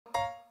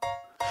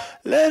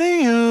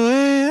letting you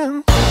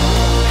in.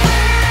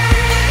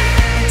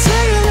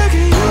 Take a look at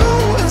you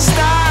and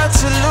start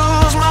to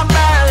lose my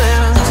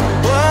balance.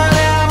 What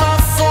am I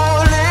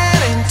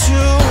falling into?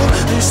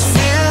 This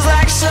feels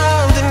like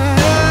something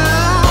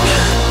new.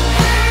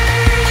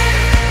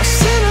 I've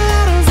seen a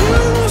lot of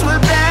views,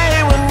 but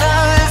they were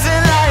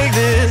nothing like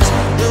this.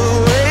 The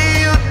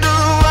way you do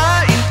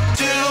what you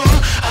do,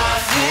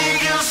 I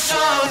think you're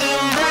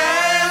something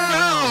brand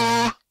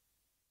new.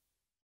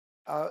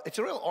 It's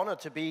a real honor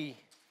to be,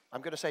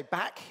 I'm going to say,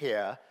 back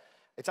here.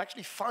 It's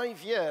actually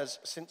 5 years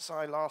since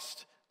I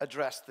last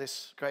addressed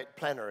this great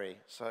plenary,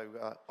 so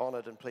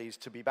honored and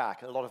pleased to be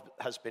back. A lot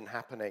has been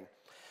happening.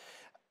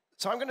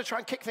 So I'm going to try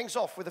and kick things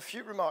off with a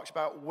few remarks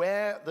about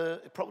where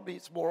probably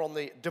it's more on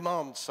the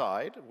demand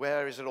side,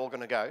 where is it all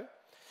going to go?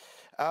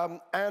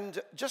 And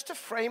just to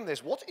frame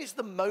this, what is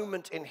the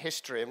moment in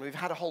history? And we've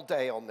had a whole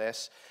day on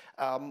this,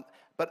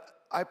 but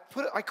I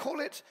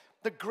call it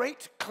the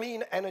great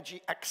clean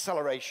energy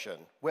acceleration,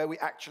 where we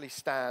actually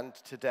stand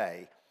today.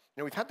 You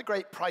know, we've had the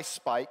great price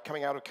spike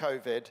coming out of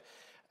COVID,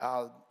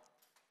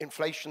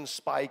 inflation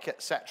spike,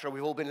 etc.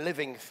 We've all been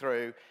living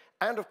through.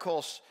 And of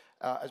course,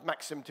 as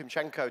Maxim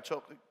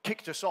Timchenko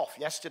kicked us off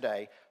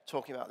yesterday,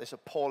 talking about this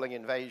appalling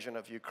invasion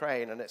of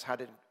Ukraine, and it's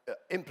had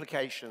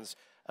implications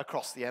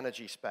across the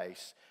energy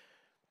space.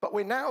 But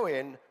we're now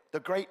in the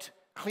great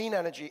clean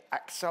energy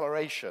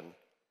acceleration.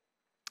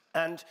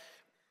 And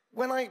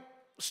when I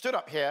stood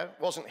up here,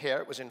 wasn't here,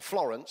 it was in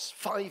Florence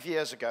 5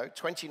 years ago,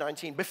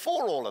 2019,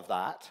 before all of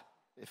that,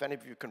 if any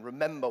of you can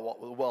remember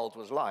what the world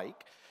was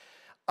like,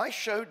 I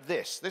showed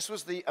this. This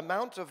was the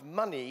amount of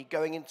money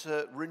going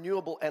into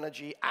renewable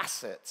energy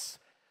assets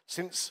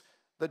since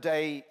the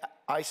day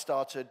I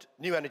started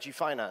New Energy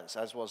Finance,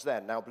 as was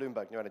then, now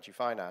Bloomberg New Energy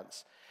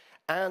Finance.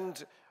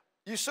 And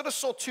you sort of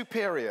saw two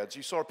periods.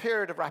 You saw a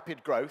period of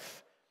rapid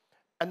growth,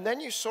 and then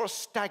you saw a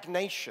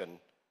stagnation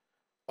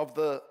of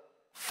the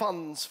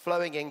funds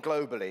flowing in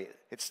globally.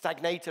 It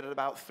stagnated at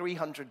about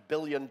 $300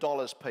 billion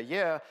per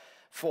year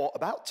for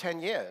about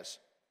 10 years.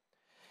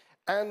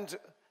 And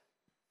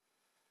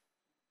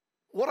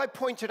what I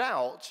pointed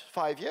out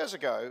 5 years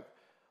ago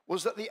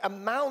was that the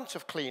amount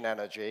of clean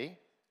energy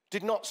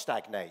did not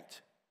stagnate.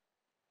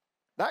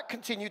 That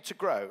continued to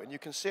grow, and you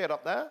can see it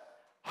up there,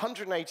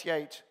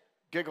 188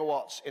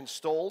 gigawatts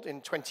installed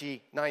in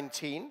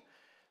 2019.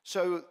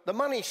 So the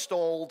money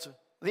stalled,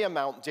 the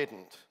amount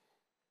didn't.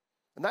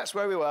 And that's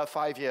where we were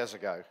 5 years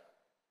ago.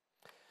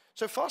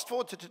 So fast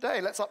forward to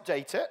today, let's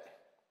update it.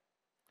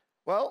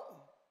 Well,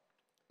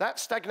 that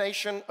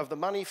stagnation of the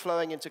money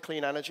flowing into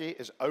clean energy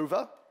is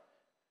over.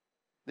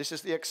 This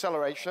is the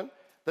acceleration.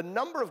 The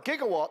number of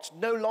gigawatts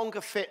no longer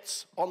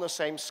fits on the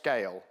same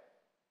scale.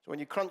 So when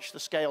you crunch the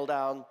scale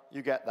down,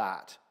 you get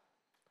that.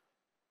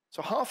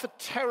 So 0.5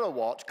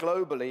 terawatt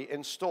globally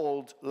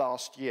installed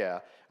last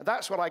year. And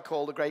that's what I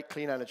call the great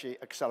clean energy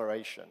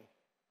acceleration.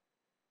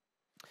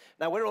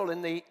 Now, we're all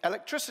in the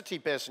electricity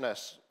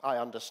business, I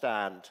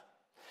understand.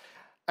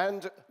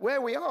 And where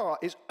we are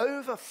is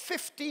over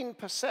 15%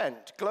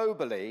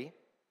 globally,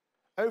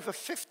 over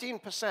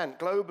 15%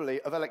 globally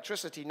of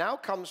electricity now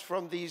comes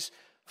from these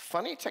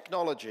funny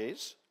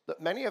technologies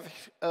that many of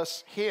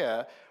us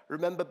here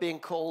remember being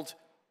called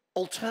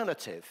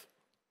alternative.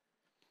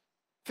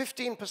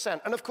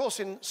 15%. And of course,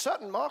 in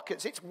certain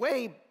markets, it's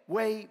way,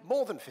 way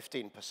more than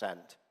 15%.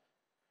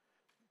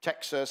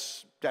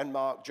 Texas,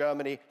 Denmark,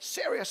 Germany,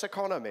 serious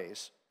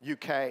economies,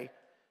 UK,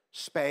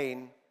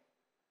 Spain.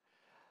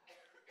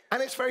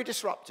 And it's very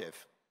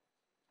disruptive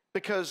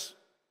because,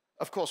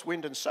 of course,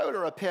 wind and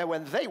solar appear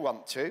when they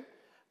want to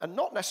and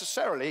not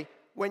necessarily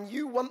when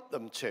you want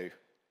them to.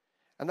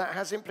 And that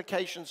has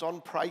implications on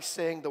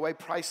pricing, the way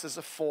prices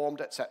are formed,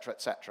 et cetera,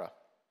 et cetera.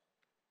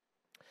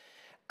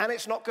 And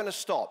it's not going to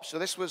stop. So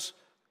this was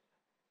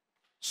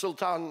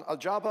Sultan Al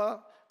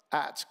Jaber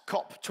at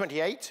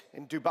COP28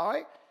 in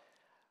Dubai.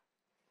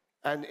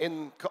 And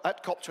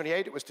at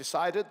COP28, it was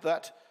decided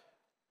that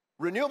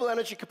renewable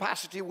energy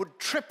capacity would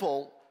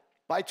triple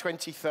by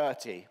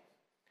 2030.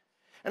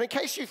 And in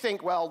case you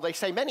think, well, they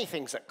say many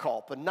things at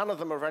COP, and none of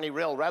them are of any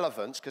real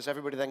relevance, because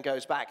everybody then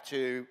goes back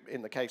to,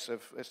 in the case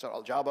of Mr.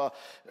 Al Jaber,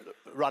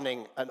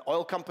 running an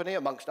oil company,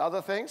 amongst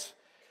other things.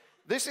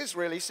 This is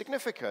really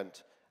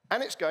significant,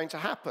 and it's going to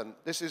happen.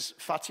 This is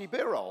Fatih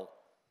Birol,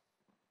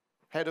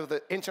 head of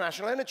the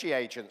International Energy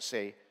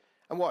Agency.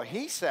 And what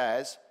he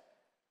says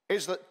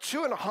is that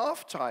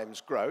 2.5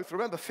 times growth,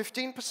 remember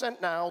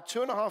 15% now,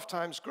 2.5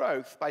 times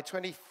growth by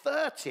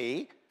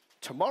 2030,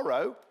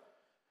 tomorrow,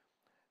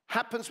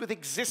 happens with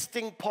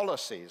existing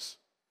policies.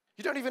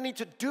 You don't even need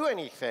to do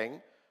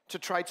anything to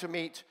try to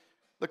meet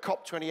the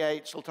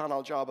COP28 Sultan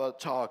Al Jaber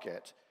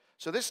target.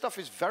 So this stuff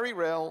is very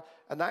real,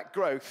 and that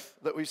growth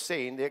that we've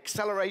seen, the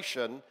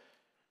acceleration,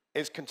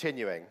 is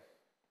continuing.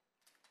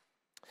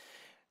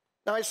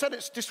 Now, I said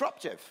it's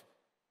disruptive.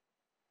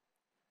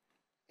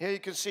 Here you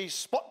can see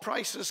spot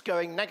prices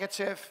going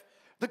negative.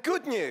 The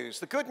good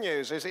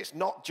news is it's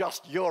not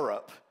just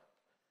Europe.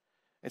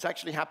 It's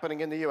actually happening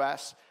in the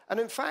US. And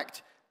in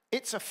fact,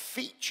 it's a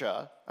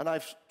feature, and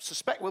I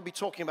suspect we'll be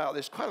talking about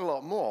this quite a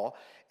lot more,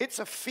 it's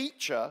a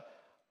feature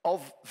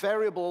of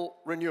variable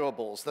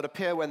renewables that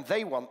appear when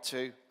they want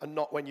to and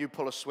not when you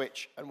pull a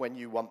switch and when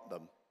you want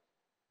them.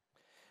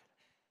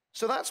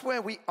 So that's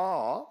where we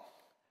are,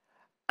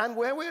 and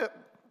where were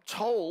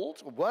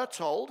told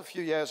a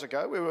few years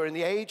ago, we were in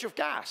the age of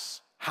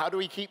gas. How do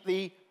we keep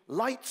the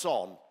lights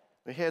on?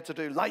 We're here to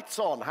do lights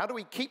on. How do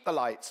we keep the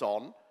lights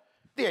on?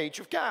 The age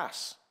of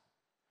gas.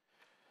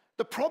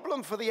 The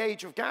problem for the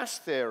age of gas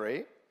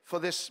theory, for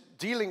this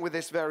dealing with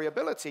this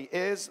variability,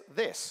 is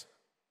this.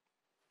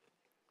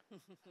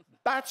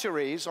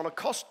 Batteries, on a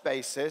cost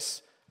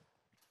basis,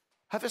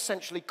 have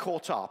essentially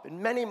caught up.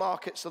 In many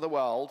markets of the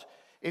world,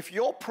 if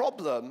your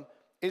problem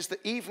is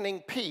the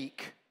evening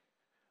peak,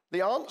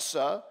 the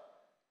answer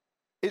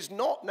is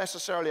not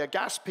necessarily a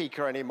gas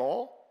peaker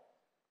anymore.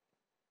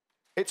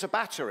 It's a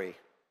battery,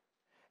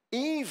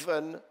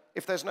 even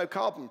if there's no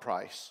carbon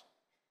price.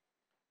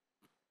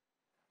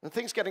 And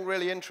things getting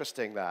really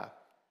interesting there.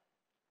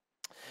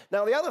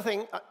 Now, the other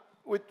thing,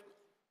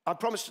 I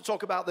promised to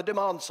talk about the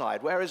demand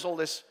side. Where is all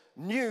this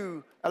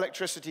new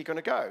electricity going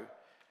to go?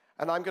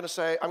 And I'm going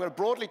to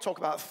broadly talk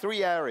about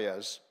 3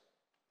 areas: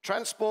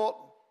 transport,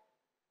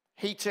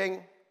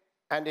 heating,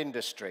 and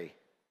industry.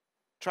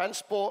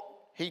 Transport,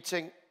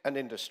 heating, and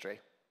industry.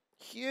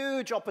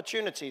 Huge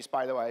opportunities,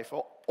 by the way,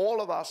 for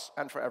all of us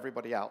and for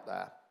everybody out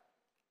there.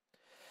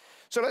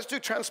 So let's do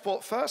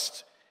transport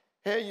first.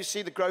 Here you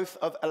see the growth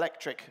of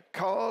electric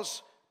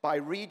cars by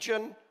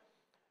region.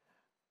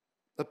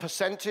 The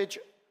percentage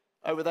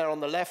over there on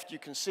the left, you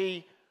can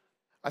see,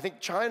 I think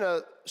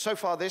China, so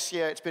far this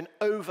year, it's been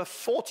over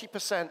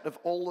 40% of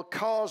all the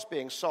cars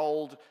being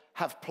sold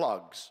have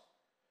plugs.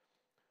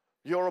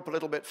 Europe a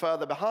little bit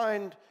further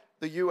behind,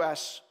 the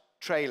US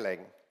trailing,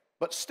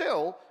 but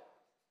still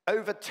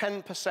over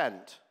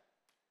 10%.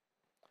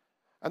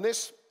 And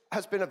this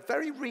has been a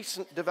very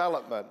recent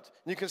development.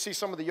 You can see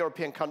some of the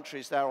European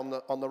countries there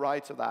on the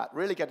right of that,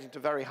 really getting to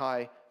very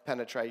high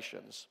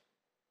penetrations.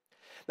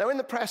 Now, in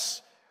the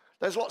press,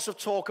 there's lots of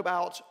talk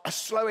about a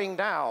slowing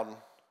down,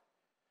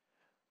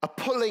 a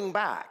pulling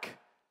back.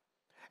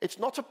 It's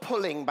not a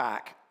pulling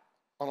back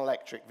on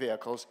electric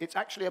vehicles, it's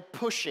actually a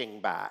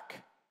pushing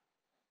back.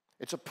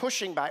 It's a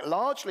pushing back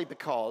largely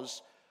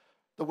because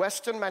the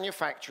Western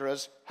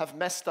manufacturers have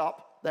messed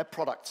up their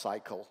product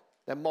cycle,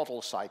 their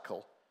model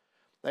cycle.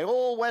 They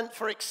all went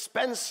for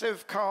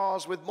expensive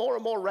cars with more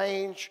and more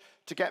range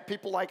to get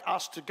people like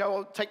us to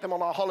go take them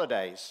on our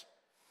holidays.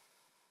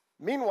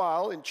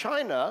 Meanwhile, in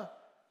China,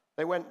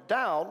 they went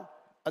down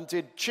and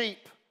did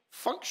cheap,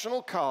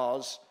 functional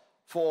cars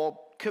for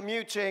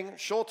commuting,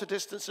 shorter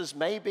distances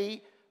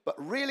maybe, but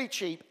really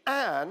cheap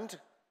and,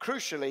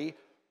 crucially,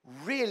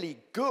 really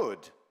good.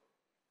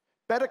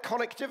 Better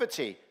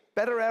connectivity,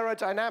 better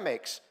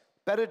aerodynamics,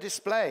 better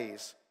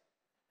displays.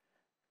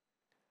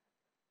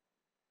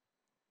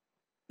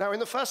 Now, in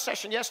the first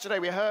session yesterday,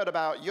 we heard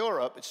about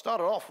Europe. It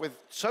started off with a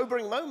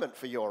sobering moment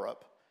for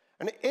Europe.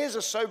 And it is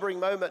a sobering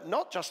moment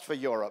not just for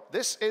Europe.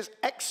 This is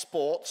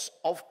exports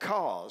of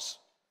cars.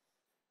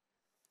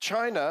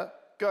 China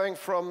going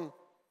from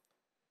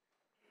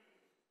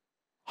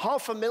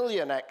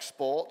 500,000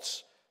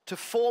 exports to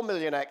 4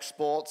 million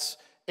exports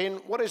in,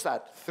 what is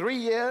that, 3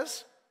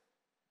 years?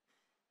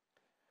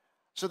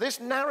 So this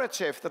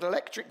narrative that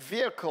electric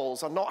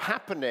vehicles are not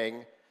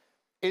happening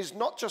is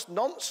not just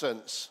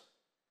nonsense,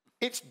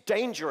 it's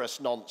dangerous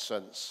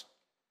nonsense.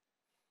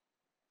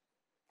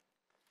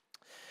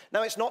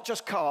 Now, it's not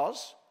just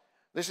cars.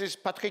 This is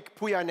Patrick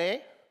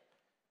Pouyanné,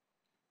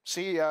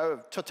 CEO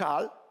of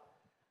Total,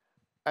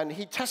 and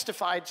he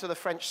testified to the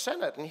French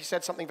Senate, and he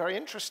said something very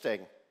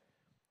interesting.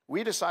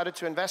 We decided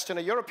to invest in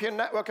a European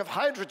network of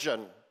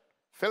hydrogen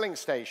filling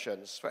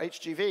stations for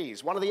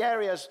HGVs, one of the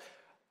areas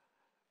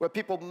where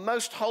people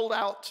most hold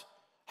out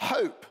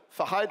hope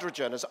for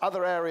hydrogen, as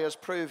other areas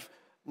prove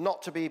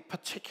not to be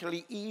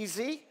particularly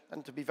easy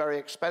and to be very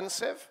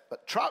expensive,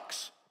 but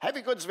trucks,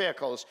 heavy goods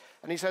vehicles.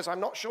 And he says, I'm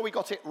not sure we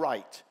got it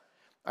right.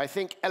 I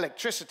think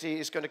electricity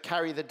is going to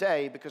carry the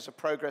day because of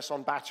progress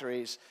on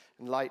batteries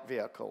and light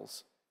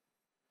vehicles.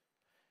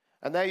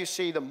 And there you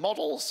see the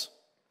models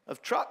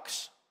of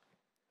trucks.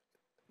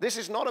 This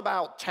is not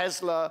about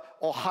Tesla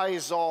or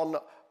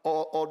Hyzon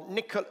or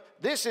Nikola.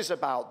 This is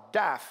about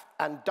DAF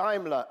and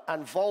Daimler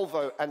and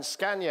Volvo and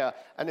Scania.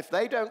 And if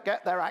they don't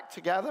get their act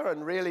together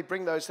and really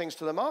bring those things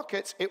to the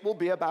markets, it will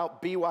be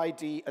about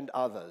BYD and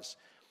others.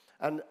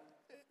 And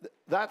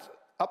that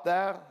up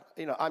there,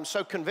 you know, I'm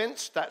so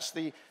convinced that's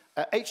the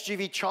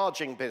HGV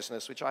charging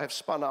business, which I have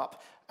spun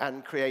up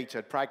and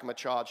created, Pragma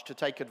Charge, to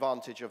take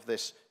advantage of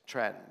this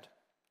trend.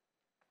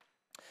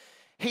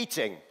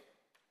 Heating.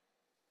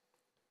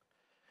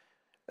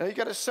 Now you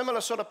get a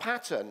similar sort of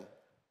pattern.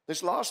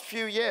 This last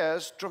few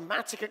years,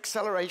 dramatic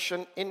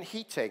acceleration in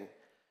heating.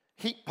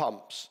 Heat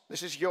pumps.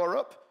 This is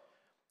Europe.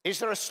 Is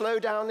there a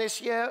slowdown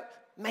this year?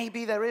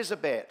 Maybe there is a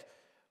bit.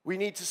 We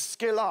need to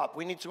skill up.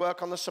 We need to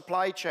work on the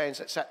supply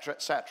chains, et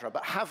cetera,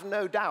 but have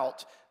no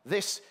doubt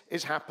this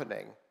is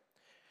happening.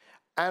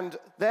 And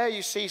there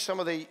you see some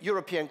of the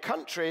European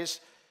countries,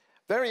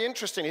 very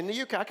interesting. In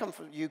the UK, I come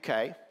from the UK.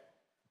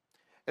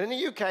 And in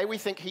the UK, we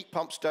think heat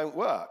pumps don't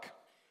work.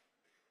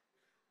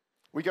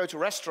 We go to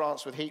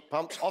restaurants with heat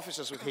pumps,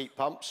 offices with heat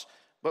pumps,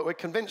 but we're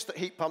convinced that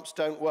heat pumps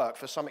don't work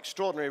for some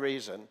extraordinary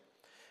reason.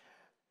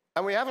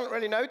 And we haven't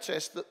really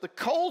noticed that the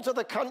colder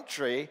the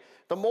country,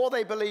 the more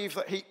they believe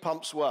that heat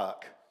pumps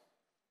work.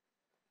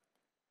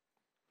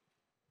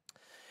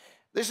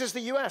 This is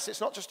the US.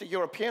 It's not just a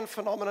European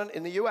phenomenon.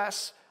 In the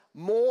US,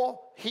 more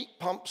heat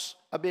pumps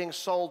are being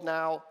sold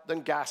now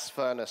than gas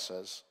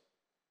furnaces.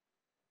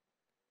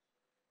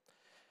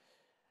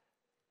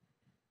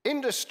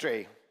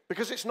 Industry,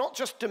 because it's not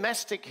just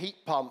domestic heat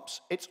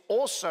pumps, it's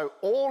also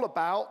all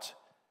about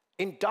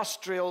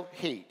industrial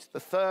heat. The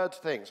third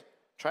things,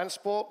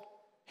 transport,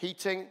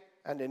 heating,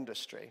 and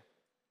industry.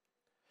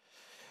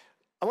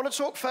 I want to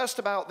talk first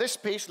about this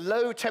piece,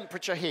 low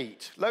temperature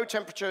heat. Low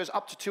temperature is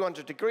up to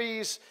 200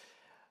 degrees.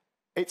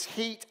 It's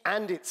heat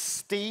and it's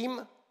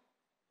steam.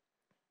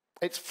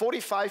 It's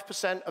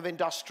 45% of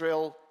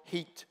industrial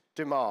heat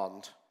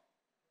demand.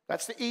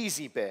 That's the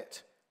easy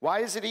bit. Why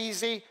is it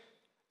easy?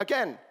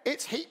 Again,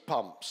 it's heat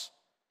pumps.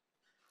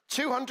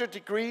 200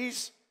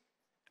 degrees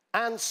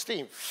and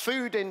steam.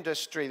 Food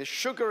industry, the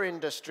sugar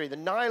industry, the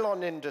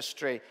nylon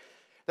industry.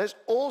 There's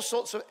all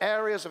sorts of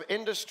areas of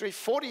industry.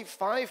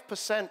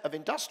 45% of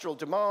industrial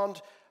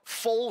demand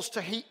falls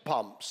to heat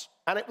pumps,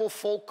 and it will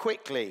fall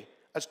quickly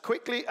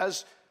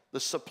as the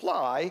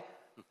supply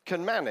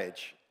can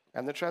manage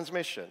and the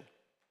transmission.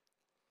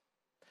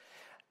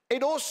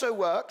 It also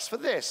works for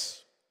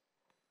this.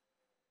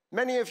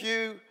 Many of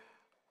you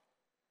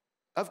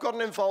have got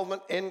an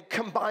involvement in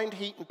combined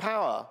heat and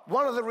power.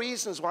 One of the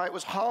reasons why it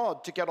was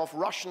hard to get off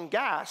Russian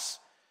gas,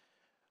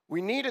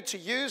 we needed to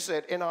use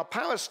it in our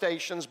power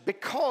stations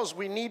because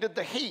we needed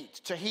the heat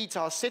to heat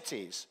our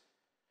cities.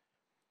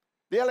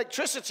 The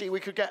electricity we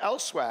could get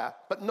elsewhere,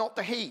 but not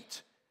the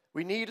heat.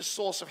 We need a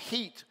source of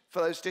heat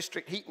for those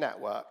district heat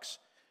networks.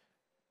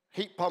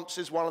 Heat pumps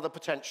is one of the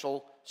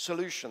potential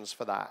solutions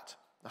for that.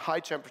 The high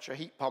temperature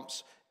heat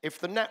pumps, if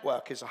the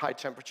network is a high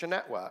temperature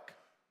network.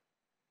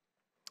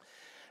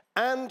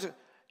 And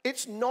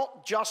it's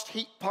not just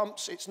heat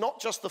pumps, it's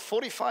not just the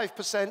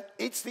 45%,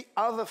 it's the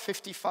other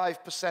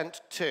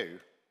 55% too.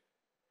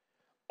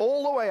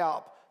 All the way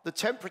up the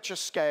temperature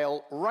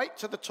scale, right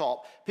to the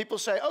top. People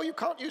say, oh, you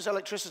can't use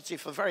electricity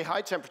for very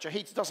high temperature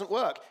heat, it doesn't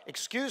work.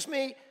 Excuse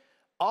me,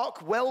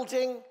 arc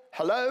welding,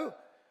 hello?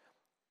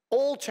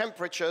 All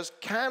temperatures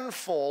can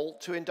fall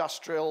to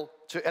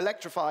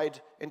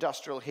electrified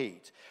industrial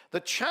heat. The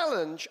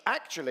challenge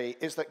actually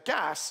is that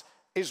gas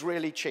is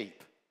really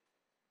cheap.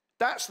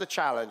 That's the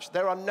challenge.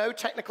 There are no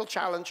technical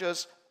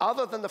challenges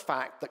other than the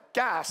fact that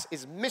gas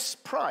is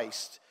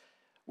mispriced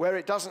where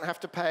it doesn't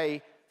have to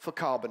pay for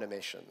carbon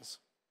emissions.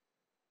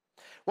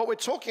 What we're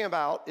talking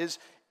about is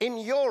in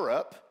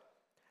Europe,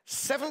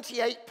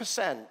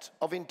 78%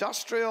 of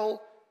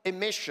industrial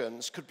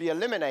emissions could be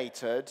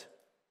eliminated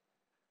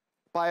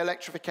by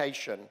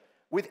electrification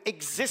with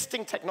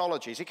existing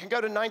technologies. It can go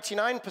to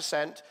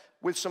 99%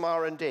 with some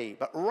R&D.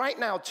 But right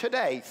now,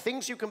 today,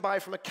 things you can buy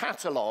from a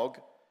catalog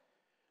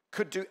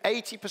could do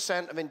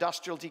 80% of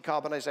industrial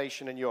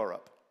decarbonization in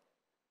Europe.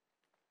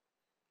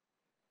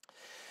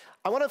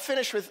 I want to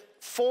finish with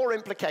 4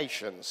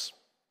 implications.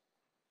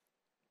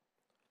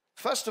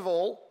 First of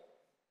all,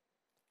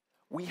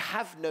 we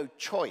have no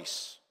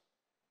choice.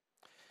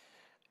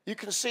 You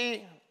can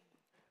see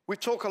we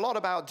talk a lot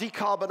about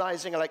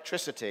decarbonizing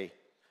electricity.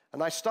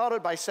 And I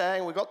started by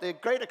saying we've got the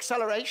great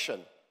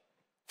acceleration.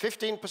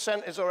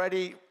 15% is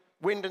already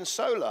wind and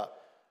solar.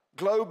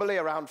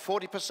 Globally, around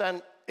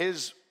 40%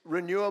 is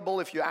renewable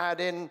if you add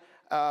in,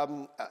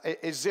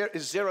 is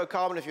zero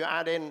carbon if you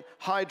add in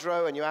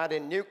hydro and you add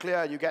in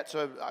nuclear, you get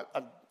to,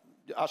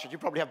 Ashad, you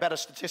probably have better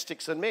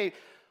statistics than me.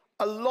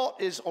 A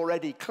lot is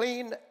already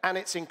clean and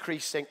it's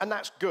increasing, and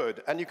that's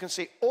good. And you can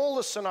see all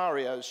the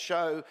scenarios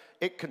show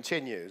it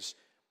continues.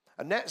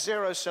 A net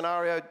zero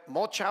scenario,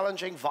 more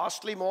challenging,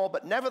 vastly more,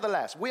 but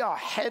nevertheless, we are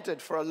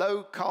headed for a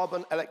low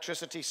carbon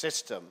electricity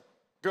system.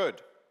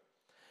 Good.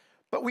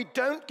 But we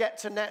don't get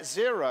to net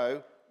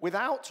zero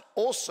without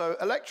also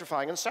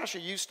electrifying. And Sasha,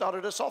 you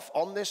started us off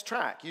on this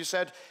track. You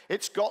said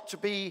it's got to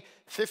be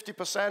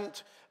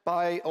 50%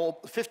 or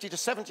 50 to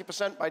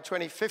 70% by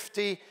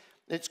 2050.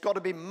 It's got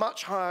to be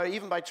much higher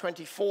even by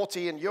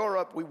 2040 in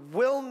Europe. We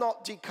will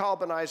not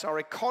decarbonize our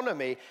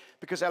economy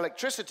because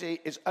electricity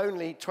is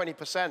only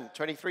 20%,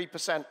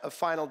 23% of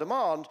final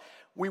demand.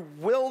 We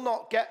will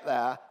not get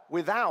there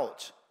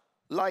without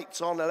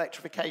lights on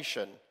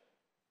electrification,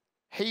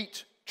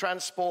 heat,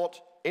 transport,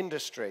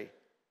 industry.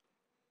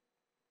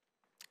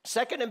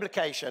 Second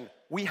implication,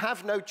 we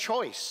have no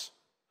choice.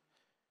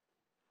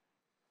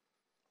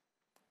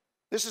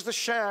 This is the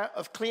share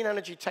of clean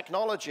energy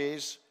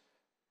technologies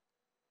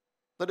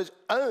that is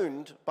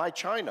owned by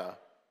China.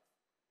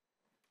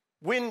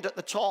 Wind at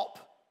the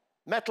top,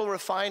 metal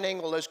refining,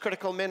 all those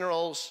critical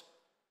minerals,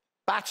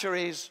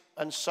 batteries,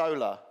 and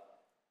solar.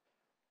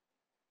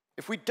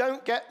 If we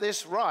don't get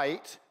this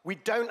right, we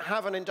don't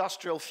have an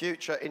industrial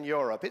future in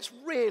Europe. It's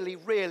really,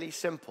 really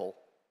simple.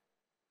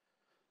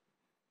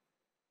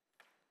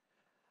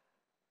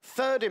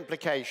 Third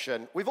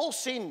implication, we've all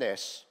seen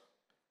this.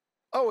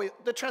 Oh,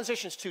 the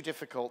transition's too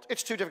difficult.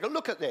 It's too difficult.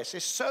 Look at this.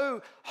 It's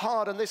so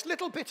hard, and this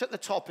little bit at the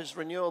top is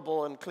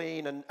renewable and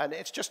clean, and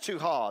it's just too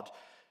hard.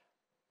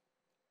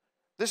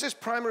 This is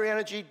primary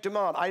energy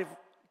demand. I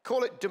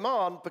call it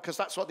demand because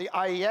that's what the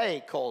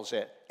IEA calls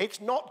it. It's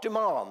not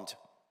demand.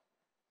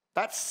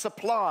 That's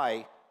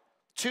supply.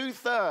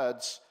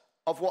 2/3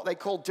 of what they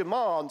call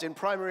demand in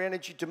primary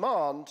energy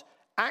demand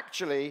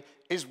actually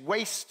is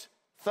waste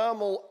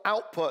thermal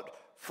output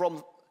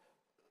from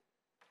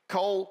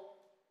coal,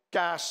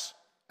 gas,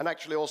 and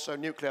actually also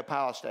nuclear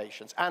power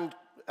stations, and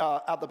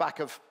at the back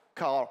of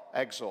car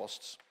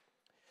exhausts.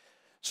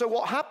 So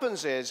what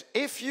happens is,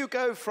 if you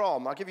go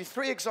from, I'll give you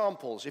 3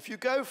 examples. If you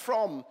go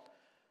from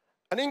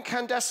an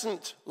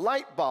incandescent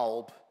light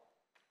bulb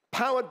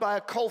powered by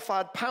a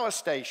coal-fired power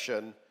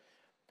station,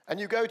 and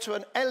you go to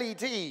an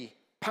LED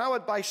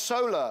powered by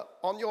solar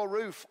on your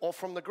roof or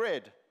from the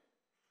grid,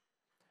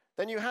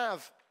 then you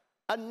have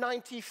a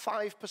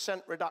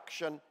 95%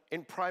 reduction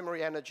in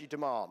primary energy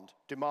demand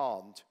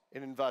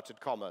in inverted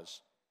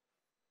commas.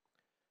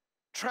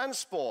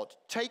 Transport,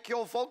 take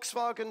your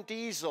Volkswagen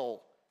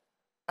diesel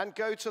and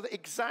go to the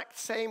exact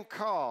same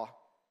car,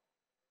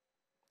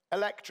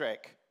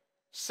 electric,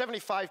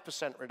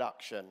 75%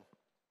 reduction.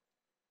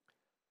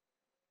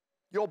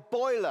 Your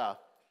boiler,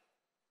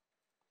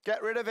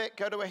 get rid of it,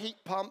 go to a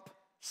heat pump,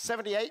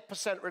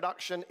 78%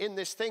 reduction in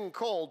this thing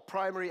called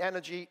primary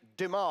energy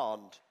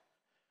demand.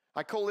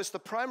 I call this the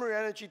primary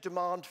energy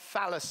demand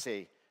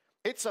fallacy.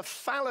 It's a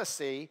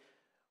fallacy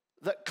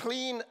that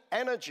clean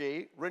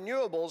energy,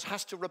 renewables,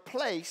 has to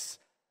replace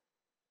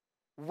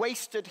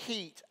wasted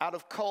heat out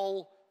of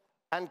coal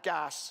and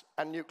gas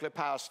and nuclear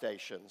power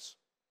stations.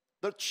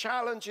 The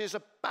challenge is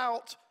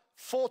about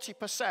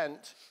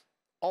 40%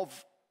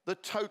 of the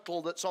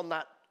total that's on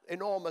that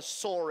enormous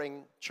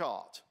soaring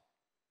chart.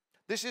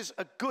 This is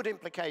a good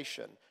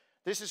implication.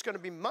 This is going to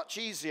be much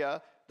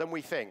easier than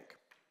we think.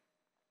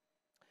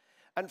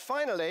 And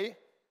finally,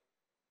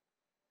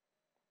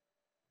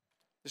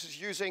 this is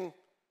using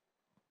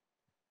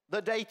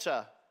the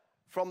data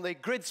from the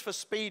Grids for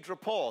Speed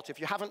report. If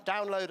you haven't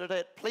downloaded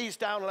it, please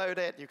download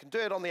it. You can do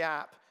it on the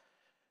app.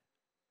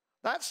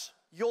 That's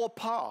your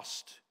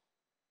past.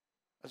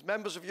 As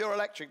members of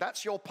Euroelectric,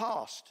 that's your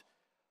past.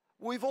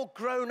 We've all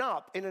grown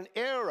up in an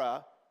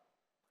era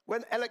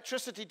when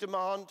electricity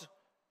demand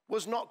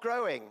was not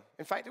growing.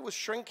 In fact, it was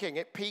shrinking.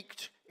 It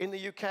peaked in the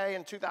UK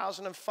in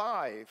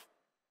 2005.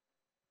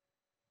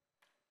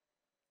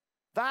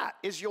 That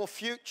is your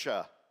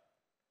future.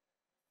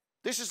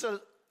 This is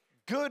a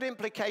good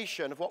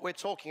implication of what we're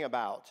talking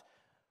about.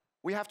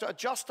 We have to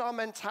adjust our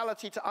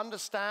mentality to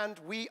understand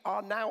we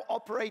are now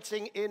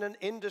operating in an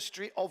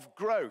industry of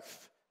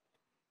growth.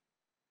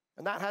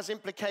 And that has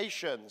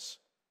implications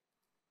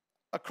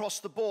across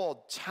the board: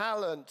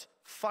 talent,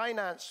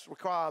 finance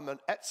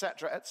requirement,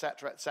 etc.,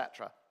 etc.,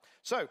 etc.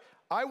 So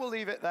I will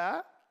leave it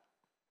there.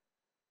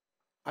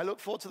 I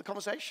look forward to the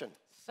conversation.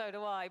 So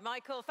do I.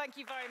 Michael, thank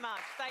you very much.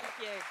 Thank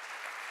you.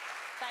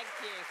 Thank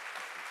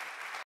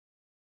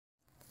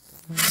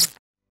you.